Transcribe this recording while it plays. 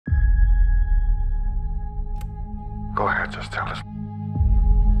Go ahead, just tell us.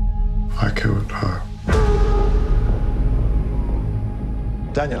 I killed her.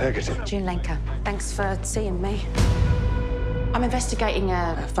 Daniel Hegarty. June Lenker, thanks for seeing me. I'm investigating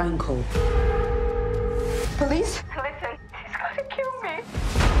a phone call. Police? Listen, he's gonna kill me.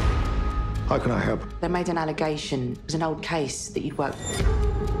 How can I help? They made an allegation. It was an old case that you'd worked.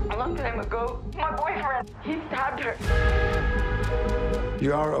 A long time ago, my boyfriend, he stabbed her.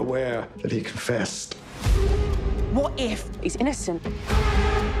 You are aware that he confessed. What if he's innocent?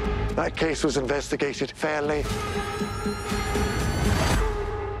 That case was investigated fairly.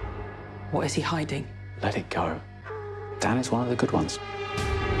 What is he hiding? Let it go. Dan is one of the good ones.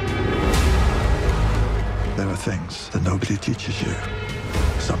 There are things that nobody teaches you.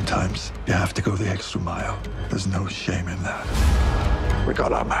 Sometimes you have to go the extra mile. There's no shame in that. We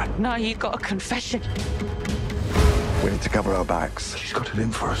got our man. No, you got a confession. We need to cover our backs. She's got it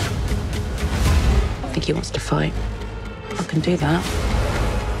in for us. I think he wants to fight. I can do that.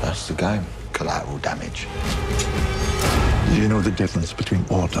 That's the game. Collateral damage. Do you know the difference between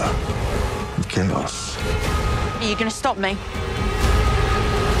order and chaos? Are you going to stop me?